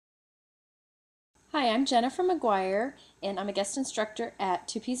Hi, I'm Jennifer McGuire, and I'm a guest instructor at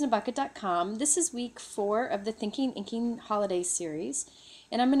twopeasinAbucket.com. This is week 4 of the Thinking Inking Holiday Series,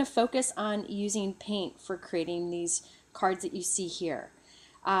 and I'm going to focus on using paint for creating these cards that you see here.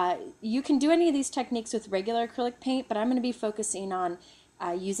 You can do any of these techniques with regular acrylic paint, but I'm going to be focusing on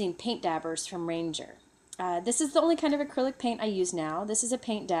using paint dabbers from Ranger. This is the only kind of acrylic paint I use now. This is a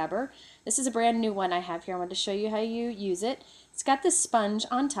paint dabber. This is a brand new one I have here. I wanted to show you how you use it. It's got this sponge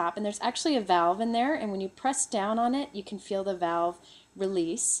on top, and there's actually a valve in there, and when you press down on it, you can feel the valve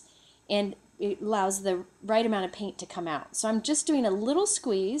release, and it allows the right amount of paint to come out. So I'm just doing a little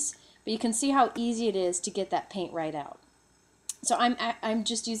squeeze, but you can see how easy it is to get that paint right out. So I'm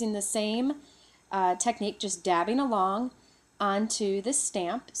just using the same technique, just dabbing along onto this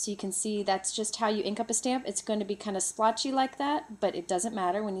stamp. So you can see that's just how you ink up a stamp. It's going to be kind of splotchy like that, but it doesn't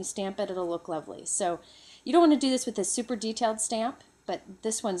matter. When you stamp it, it'll look lovely. So you don't want to do this with a super detailed stamp, but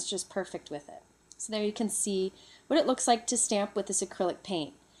this one's just perfect with it. So there you can see what it looks like to stamp with this acrylic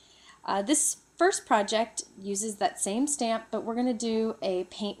paint. This first project uses that same stamp, but we're going to do a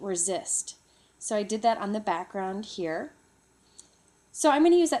paint resist. So I did that on the background here. So I'm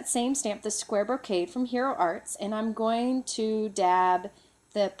going to use that same stamp, the Square Brocade from Hero Arts, and I'm going to dab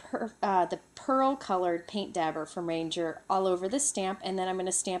the pearl colored paint dabber from Ranger all over the stamp, and then I'm going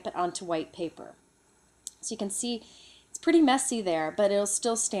to stamp it onto white paper. So you can see it's pretty messy there, but it'll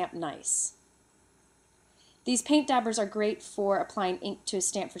still stamp nice. These paint dabbers are great for applying ink to a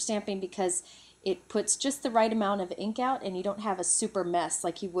stamp for stamping because it puts just the right amount of ink out and you don't have a super mess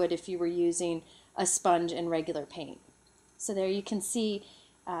like you would if you were using a sponge and regular paint. So there you can see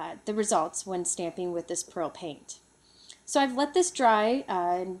the results when stamping with this pearl paint. So I've let this dry,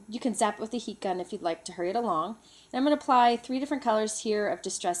 and you can zap it with a heat gun if you'd like to hurry it along. And I'm going to apply 3 different colors here of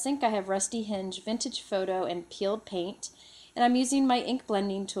Distress ink. I have Rusty Hinge, Vintage Photo, and Peeled Paint. And I'm using my ink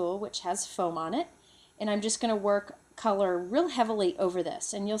blending tool, which has foam on it. And I'm just going to work color real heavily over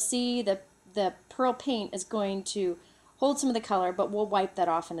this. And you'll see the pearl paint is going to hold some of the color, but we'll wipe that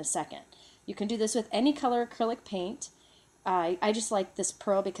off in a second. You can do this with any color acrylic paint. I just like this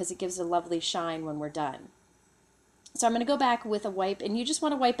pearl because it gives a lovely shine when we're done. So I'm going to go back with a wipe, and you just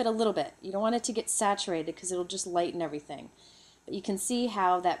want to wipe it a little bit. You don't want it to get saturated because it'll just lighten everything. But you can see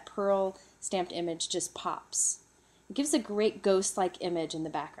how that pearl stamped image just pops. It gives a great ghost-like image in the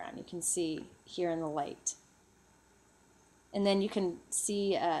background. You can see here in the light. And then you can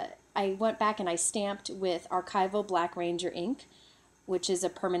see I went back and I stamped with Archival Black Ranger ink, which is a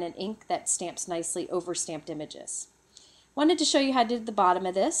permanent ink that stamps nicely over stamped images. Wanted to show you how I did the bottom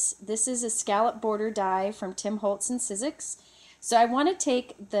of this. This is a scallop border die from Tim Holtz and Sizzix. So I want to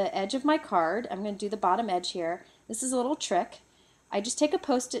take the edge of my card. I'm going to do the bottom edge here. This is a little trick. I just take a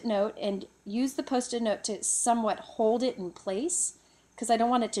Post-it note and use the Post-it note to somewhat hold it in place because I don't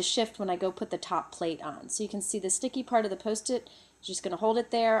want it to shift when I go put the top plate on. So you can see the sticky part of the Post-it. Just going to hold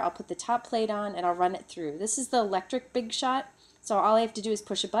it there. I'll put the top plate on and I'll run it through. This is the electric Big Shot. So all I have to do is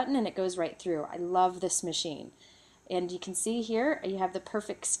push a button and it goes right through. I love this machine. And you can see here you have the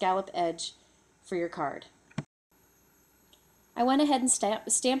perfect scallop edge for your card. I went ahead and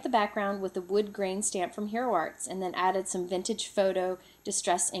stamped the background with the wood grain stamp from Hero Arts and then added some Vintage Photo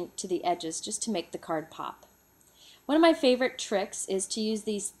Distress ink to the edges just to make the card pop. One of my favorite tricks is to use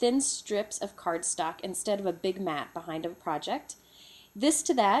these thin strips of cardstock instead of a big mat behind a project. This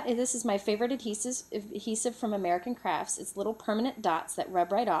is my favorite adhesive from American Crafts. It's little permanent dots that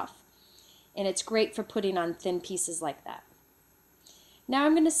rub right off. And it's great for putting on thin pieces like that. Now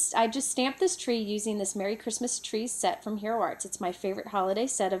I just stamped this tree using this Merry Christmas tree set from Hero Arts. It's my favorite holiday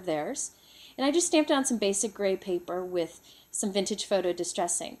set of theirs. And I just stamped it on some basic gray paper with some Vintage Photo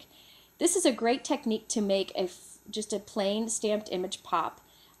Distress ink. This is a great technique to make just a plain stamped image pop.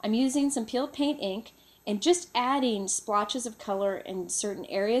 I'm using some peeled paint ink and just adding splotches of color in certain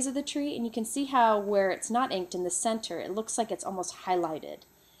areas of the tree, and you can see how where it's not inked in the center, it looks like it's almost highlighted.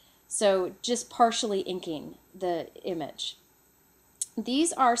 So just partially inking the image.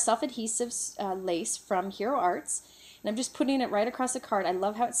 These are self-adhesive lace from Hero Arts, and I'm just putting it right across the card. I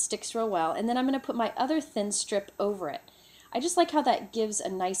love how it sticks real well, and then I'm going to put my other thin strip over it. I just like how that gives a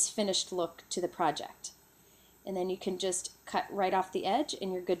nice finished look to the project. And then you can just cut right off the edge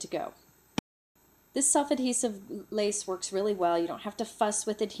and you're good to go. This self-adhesive lace works really well. You don't have to fuss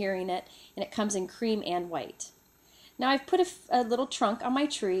with adhering it, and it comes in cream and white. Now I've put a little trunk on my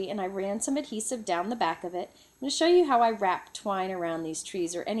tree and I ran some adhesive down the back of it. I'm going to show you how I wrap twine around these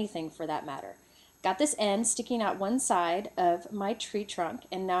trees, or anything for that matter. Got this end sticking out one side of my tree trunk,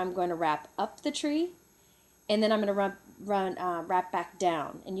 and now I'm going to wrap up the tree, and then I'm going to wrap back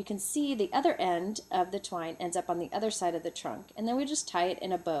down. And you can see the other end of the twine ends up on the other side of the trunk, and then we just tie it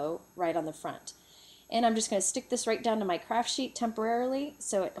in a bow right on the front. And I'm just going to stick this right down to my craft sheet temporarily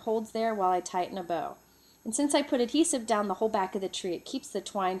so it holds there while I tie it in a bow. And since I put adhesive down the whole back of the tree, it keeps the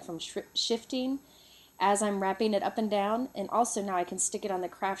twine from shifting as I'm wrapping it up and down, and also now I can stick it on the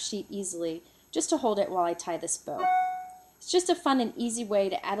craft sheet easily just to hold it while I tie this bow. It's just a fun and easy way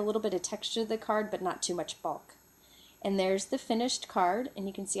to add a little bit of texture to the card but not too much bulk. And there's the finished card, and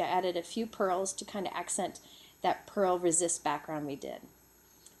you can see I added a few pearls to kind of accent that pearl resist background we did.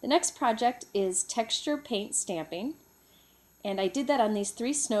 The next project is texture paint stamping, and I did that on these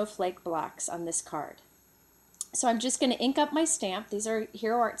 3 snowflake blocks on this card. So I'm just going to ink up my stamp. These are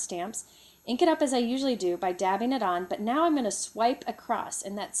Hero Art stamps. Ink it up as I usually do by dabbing it on, but now I'm going to swipe across,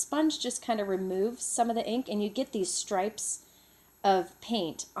 and that sponge just kind of removes some of the ink, and you get these stripes of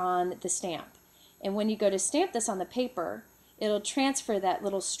paint on the stamp. And when you go to stamp this on the paper, it'll transfer that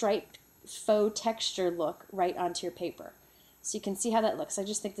little striped faux texture look right onto your paper. So you can see how that looks. I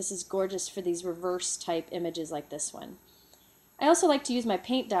just think this is gorgeous for these reverse type images like this one. I also like to use my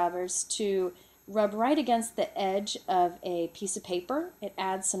paint dabbers to rub right against the edge of a piece of paper. It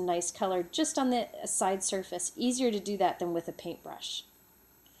adds some nice color just on the side surface. Easier to do that than with a paintbrush.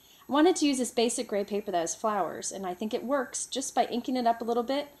 I wanted to use this basic gray paper that has flowers, and I think it works just by inking it up a little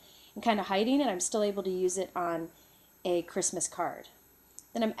bit and kind of hiding it. I'm still able to use it on a Christmas card.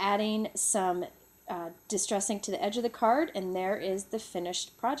 Then I'm adding some distressing to the edge of the card, and there is the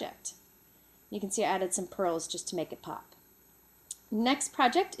finished project. You can see I added some pearls just to make it pop. Next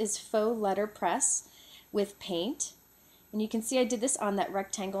project is faux letterpress with paint, and you can see I did this on that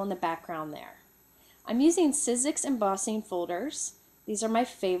rectangle in the background there. I'm using Sizzix embossing folders. These are my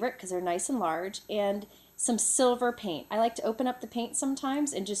favorite because they're nice and large, and some silver paint. I like to open up the paint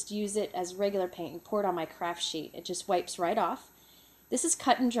sometimes and just use it as regular paint and pour it on my craft sheet. It just wipes right off. This is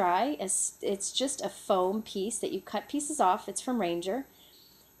cut and dry. It's just a foam piece that you cut pieces off. It's from Ranger,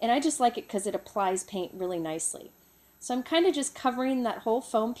 and I just like it because it applies paint really nicely. So I'm kind of just covering that whole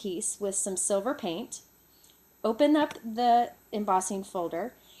foam piece with some silver paint. Open up the embossing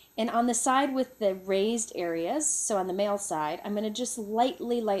folder, and on the side with the raised areas, so on the male side, I'm going to just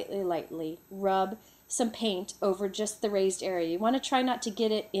lightly rub some paint over just the raised area. You want to try not to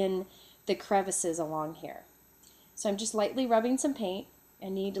get it in the crevices along here. So I'm just lightly rubbing some paint. I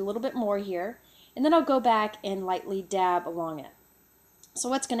need a little bit more here, and then I'll go back and lightly dab along it. So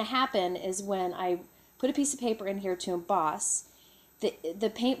what's going to happen is when I put a piece of paper in here to emboss,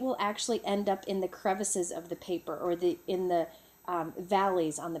 the paint will actually end up in the crevices of the paper, or in the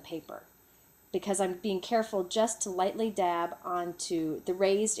valleys on the paper, because I'm being careful just to lightly dab onto the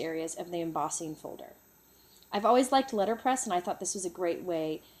raised areas of the embossing folder. I've always liked letterpress, and I thought this was a great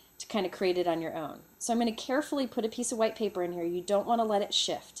way to kind of create it on your own. So I'm going to carefully put a piece of white paper in here. You don't want to let it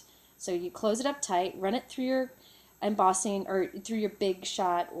shift. So you close it up tight, run it through your embossing or through your Big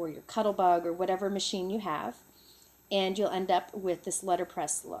Shot or your Cuttlebug or whatever machine you have, and you'll end up with this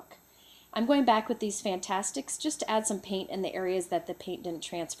letterpress look. I'm going back with these Fantastics just to add some paint in the areas that the paint didn't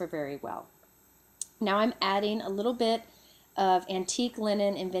transfer very well. Now I'm adding a little bit of antique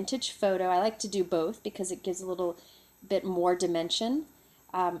linen and vintage photo. I like to do both because it gives a little bit more dimension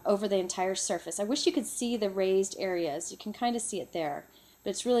over the entire surface. I wish you could see the raised areas. You can kind of see it there, but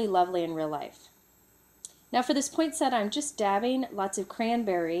it's really lovely in real life. Now for this poinsettia, I'm just dabbing lots of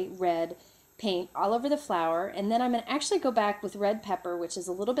cranberry red paint all over the flower, and then I'm going to actually go back with red pepper, which is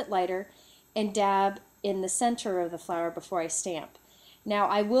a little bit lighter, and dab in the center of the flower before I stamp. Now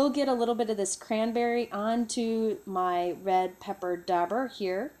I will get a little bit of this cranberry onto my red pepper dauber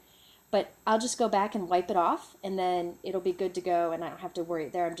here, but I'll just go back and wipe it off, and then it'll be good to go, and I don't have to worry.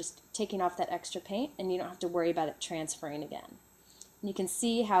 There I'm just taking off that extra paint, and you don't have to worry about it transferring again. And you can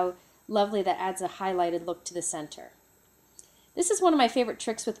see how lovely that adds a highlighted look to the center. This is one of my favorite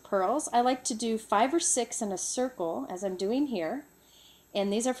tricks with pearls. I like to do 5 or 6 in a circle, as I'm doing here,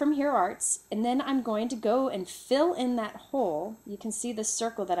 and these are from Hero Arts, and then I'm going to go and fill in that hole. You can see the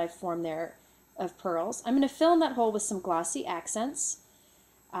circle that I've formed there of pearls. I'm going to fill in that hole with some glossy accents,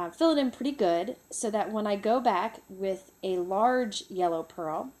 fill it in pretty good, so that when I go back with a large yellow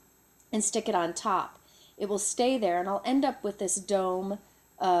pearl and stick it on top, it will stay there, and I'll end up with this dome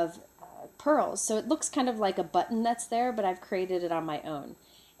of pearls. So it looks kind of like a button that's there, but I've created it on my own.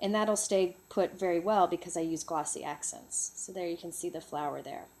 And that'll stay put very well because I use glossy accents. So there you can see the flower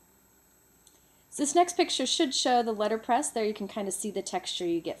there. So this next picture should show the letterpress. There you can kind of see the texture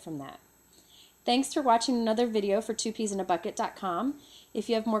you get from that. Thanks for watching another video for 2peasinabucket.com. If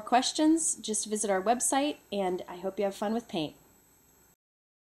you have more questions, just visit our website, and I hope you have fun with paint.